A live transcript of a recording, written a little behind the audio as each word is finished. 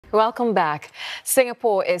Welcome back.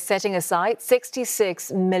 Singapore is setting aside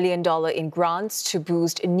 $66 million in grants to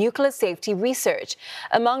boost nuclear safety research.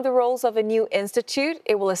 Among the roles of a new institute,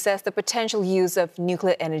 it will assess the potential use of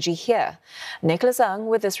nuclear energy here. Nicolas Ng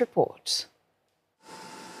with this report.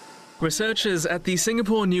 Researchers at the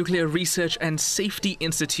Singapore Nuclear Research and Safety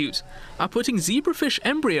Institute are putting zebrafish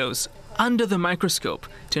embryos under the microscope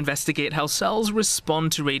to investigate how cells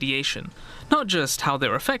respond to radiation, not just how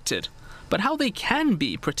they're affected, but how they can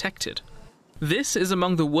be protected. This is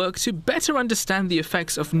among the work to better understand the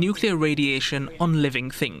effects of nuclear radiation on living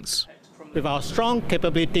things. With our strong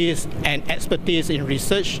capabilities and expertise in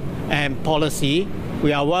research and policy,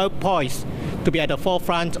 we are well poised to be at the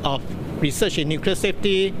forefront of research in nuclear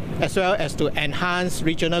safety, as well as to enhance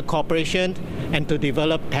regional cooperation and to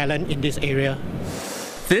develop talent in this area.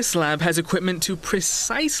 This lab has equipment to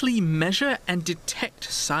precisely measure and detect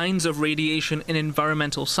signs of radiation in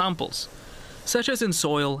environmental samples, such as in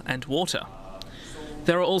soil and water.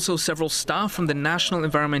 There are also several staff from the National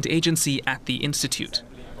Environment Agency at the Institute.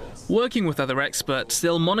 Working with other experts,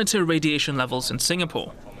 they'll monitor radiation levels in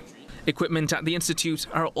Singapore. Equipment at the Institute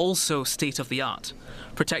are also state-of-the-art,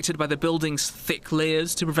 protected by the building's thick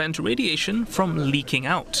layers to prevent radiation from leaking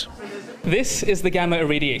out. This is the gamma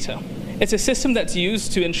irradiator. It's a system that's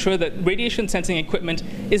used to ensure that radiation sensing equipment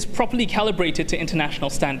is properly calibrated to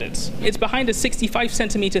international standards. It's behind a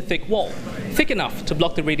 65-centimeter thick wall, thick enough to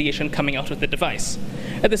block the radiation coming out of the device.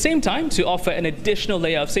 At the same time, to offer an additional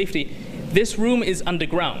layer of safety, this room is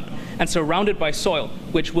underground and surrounded by soil,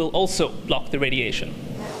 which will also block the radiation.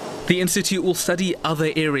 The Institute will study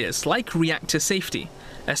other areas like reactor safety,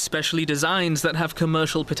 especially designs that have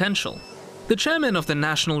commercial potential. The chairman of the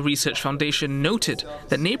National Research Foundation noted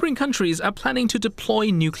that neighboring countries are planning to deploy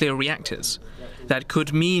nuclear reactors. That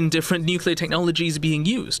could mean different nuclear technologies being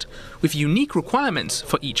used, with unique requirements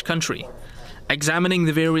for each country. Examining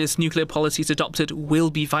the various nuclear policies adopted will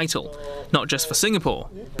be vital, not just for Singapore,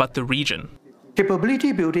 but the region.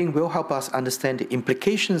 Capability building will help us understand the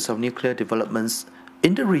implications of nuclear developments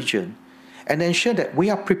in the region and ensure that we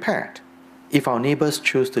are prepared if our neighbours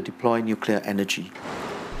choose to deploy nuclear energy.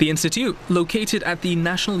 The Institute, located at the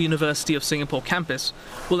National University of Singapore campus,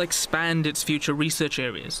 will expand its future research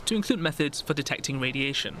areas to include methods for detecting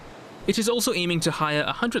radiation. It is also aiming to hire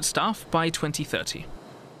 100 staff by 2030.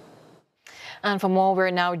 And for more, we're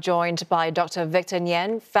now joined by Dr. Victor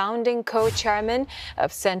Ng, founding co-chairman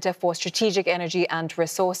of Centre for Strategic Energy and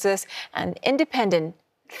Resources, an independent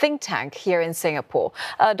think tank here in Singapore.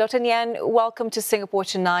 Dr. Ng, welcome to Singapore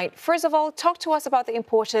tonight. First of all, talk to us about the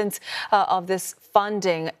importance of this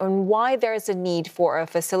funding and why there is a need for a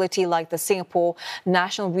facility like the Singapore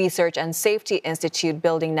National Research and Safety Institute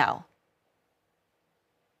building now.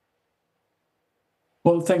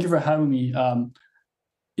 Well, thank you for having me.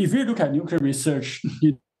 If you look at nuclear research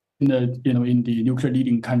in the nuclear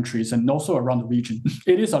leading countries and also around the region,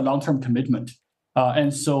 it is a long-term commitment.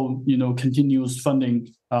 And so, continuous funding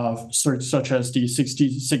such as the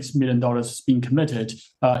 $66 million being committed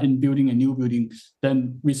in building a new building,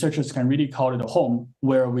 then researchers can really call it a home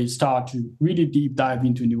where we start to really deep dive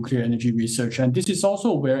into nuclear energy research. And this is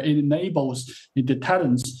also where it enables the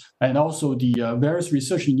talents and also the various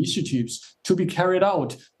research initiatives to be carried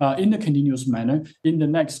out in a continuous manner in the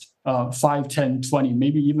next 5, 10, 20,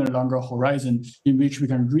 maybe even a longer horizon, in which we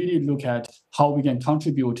can really look at how we can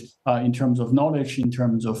contribute in terms of knowledge, in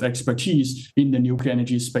terms of expertise in the nuclear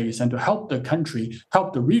energy space, and to help the country,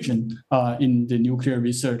 help the region in the nuclear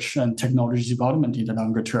research and technology development in the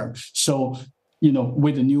longer term. So,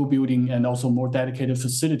 with the new building and also more dedicated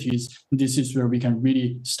facilities, this is where we can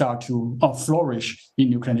really start to flourish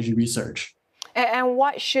in nuclear energy research. And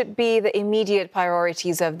what should be the immediate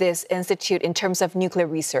priorities of this institute in terms of nuclear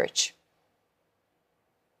research?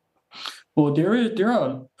 Well, there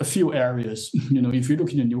are a few areas. If you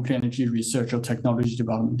look into nuclear energy research or technology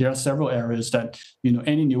development, there are several areas that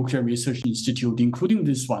any nuclear research institute, including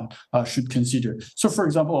this one, should consider. So, for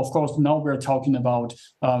example, of course, now we're talking about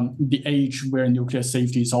the age where nuclear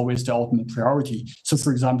safety is always the ultimate priority. So,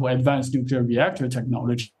 for example, advanced nuclear reactor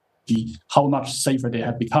technology, how much safer they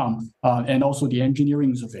have become, and also the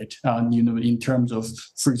engineerings of it, in terms of,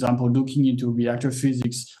 for example, looking into reactor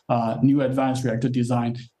physics, new advanced reactor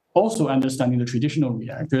design, also understanding the traditional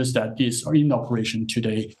reactors that is in operation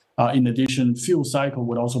today. In addition, fuel cycle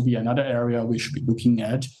would also be another area we should be looking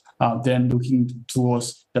at. Then looking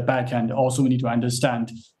towards the back end, also we need to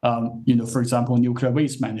understand, for example, nuclear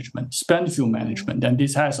waste management, spent fuel management. And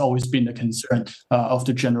this has always been the concern of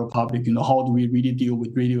the general public. How do we really deal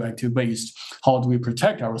with radioactive waste? How do we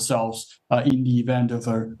protect ourselves in the event of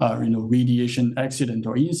a radiation accident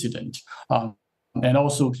or incident? And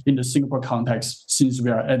also in the Singapore context, since we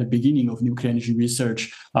are at the beginning of nuclear energy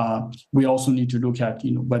research, we also need to look at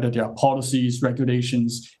whether there are policies,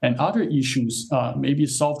 regulations, and other issues, maybe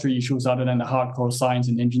softer issues other than the hardcore science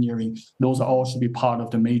and engineering. Those are also be part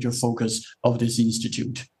of the major focus of this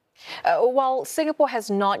institute. While Singapore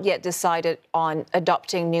has not yet decided on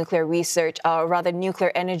adopting nuclear research, or rather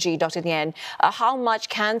nuclear energy, Dr. Ng, how much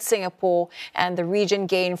can Singapore and the region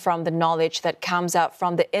gain from the knowledge that comes out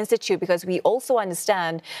from the Institute? Because we also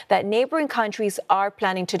understand that neighboring countries are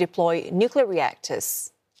planning to deploy nuclear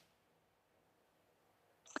reactors.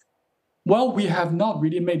 Well, we have not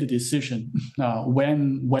really made a decision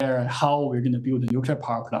when, where, how we're going to build a nuclear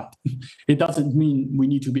power plant. It doesn't mean we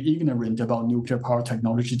need to be ignorant about nuclear power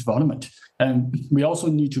technology development. And we also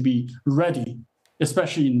need to be ready,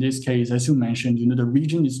 especially in this case, as you mentioned, the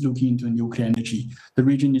region is looking into nuclear energy. The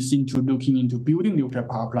region is looking into building nuclear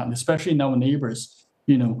power plant, especially in our neighbors.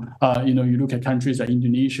 You look at countries like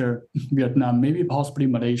Indonesia, Vietnam, maybe possibly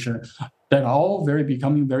Malaysia, that are all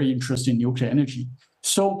becoming very interested in nuclear energy.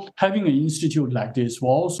 So having an institute like this will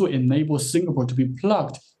also enable Singapore to be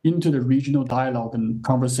plugged into the regional dialogue and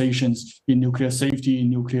conversations in nuclear safety,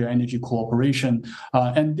 nuclear energy cooperation.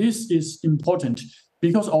 And this is important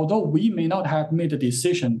because although we may not have made a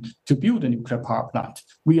decision to build a nuclear power plant,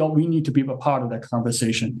 we need to be a part of that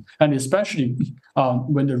conversation. And especially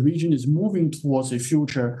when the region is moving towards a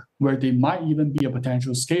future where there might even be a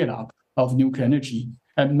potential scale-up of nuclear energy.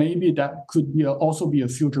 And maybe that could also be a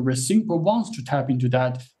future where Singapore wants to tap into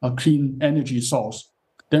that clean energy source.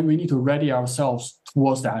 Then we need to ready ourselves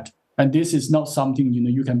towards that. And this is not something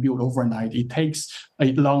you can build overnight. It takes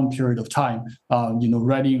a long period of time.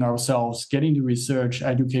 Readying ourselves, getting the research,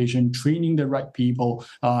 education, training the right people,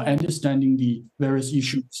 understanding the various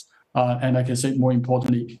issues, and like I said, more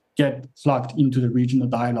importantly, get plugged into the regional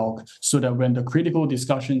dialogue so that when the critical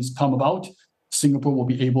discussions come about, Singapore will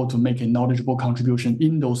be able to make a knowledgeable contribution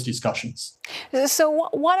in those discussions. So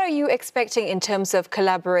what are you expecting in terms of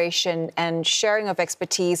collaboration and sharing of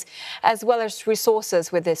expertise as well as resources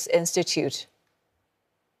with this institute?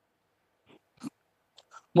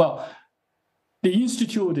 Well, the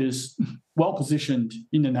institute is well positioned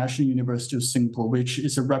in the National University of Singapore, which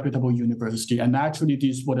is a reputable university. And actually,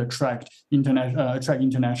 this would attract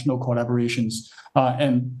international collaborations.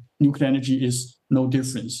 And nuclear energy is no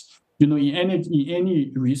difference. In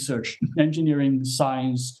any research, engineering,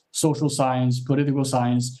 science, social science, political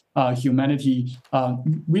science, humanity,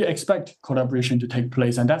 we expect collaboration to take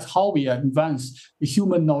place. And that's how we advance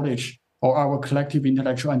human knowledge or our collective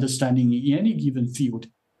intellectual understanding in any given field.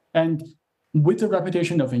 And with the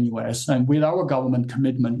reputation of NUS and with our government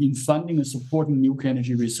commitment in funding and supporting nuclear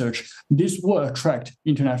energy research, this will attract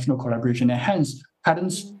international collaboration and hence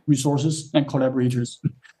patents, resources, and collaborators.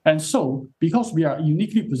 And so, because we are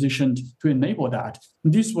uniquely positioned to enable that,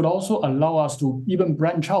 this would also allow us to even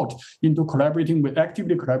branch out into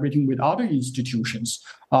actively collaborating with other institutions.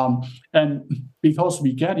 And because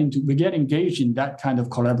we get engaged in that kind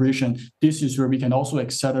of collaboration, this is where we can also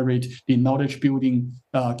accelerate the knowledge building,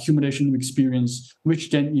 accumulation of experience,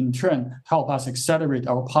 which then in turn help us accelerate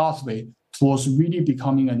our pathway towards really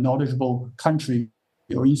becoming a knowledgeable country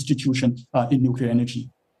or institution in nuclear energy.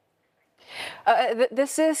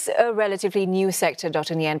 This is a relatively new sector,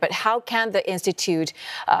 Dr. Ng, but how can the Institute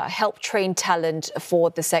help train talent for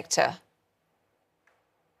the sector?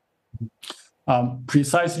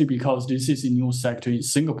 Precisely because this is a new sector in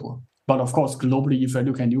Singapore. But of course, globally, if I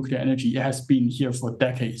look at nuclear energy, it has been here for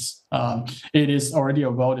decades. It is already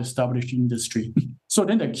a well-established industry. So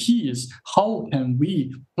then the key is how can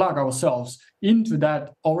we plug ourselves into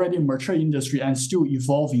that already mature industry and still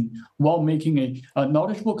evolving while making a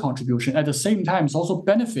knowledgeable contribution. At the same time, it's also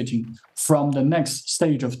benefiting from the next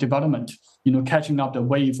stage of development, catching up the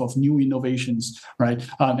wave of new innovations, right?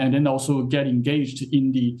 And then also get engaged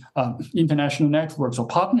in the international networks or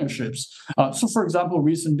partnerships. So for example,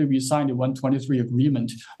 recently we signed a 123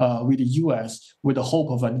 agreement with the US with the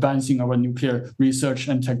hope of advancing our nuclear research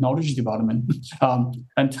and technology development.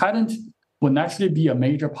 And talent will naturally be a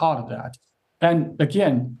major part of that. And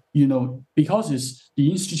again, because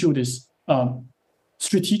the institute is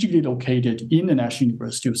strategically located in the National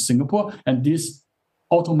University of Singapore, and this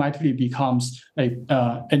automatically becomes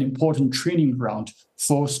an important training ground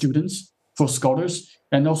for students, for scholars,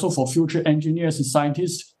 and also for future engineers and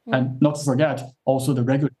scientists, and not to forget also the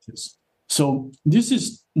regulators. So this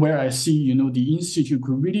is where I see, the institute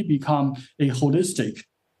could really become a holistic,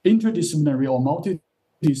 interdisciplinary or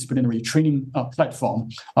multidisciplinary training platform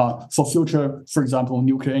for future, for example,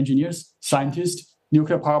 nuclear engineers, scientists,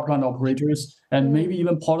 nuclear power plant operators, and maybe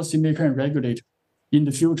even policymakers and regulators in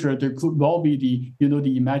the future, there could well be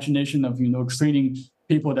the imagination of training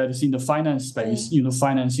people that is in the finance space,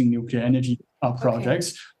 financing nuclear energy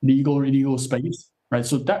projects, legal space, right?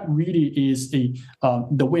 So that really is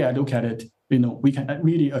the way I look at it. We can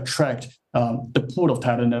really attract the pool of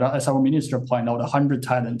talent that, as our minister pointed out, 100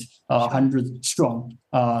 talent, 100 strong,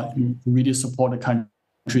 really support the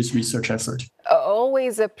country's research effort.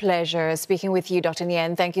 Always a pleasure speaking with you, Dr.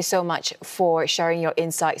 Ng. Thank you so much for sharing your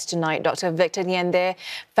insights tonight. Dr. Victor Ng there,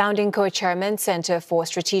 founding co-chairman, Centre for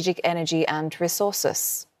Strategic Energy and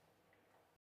Resources.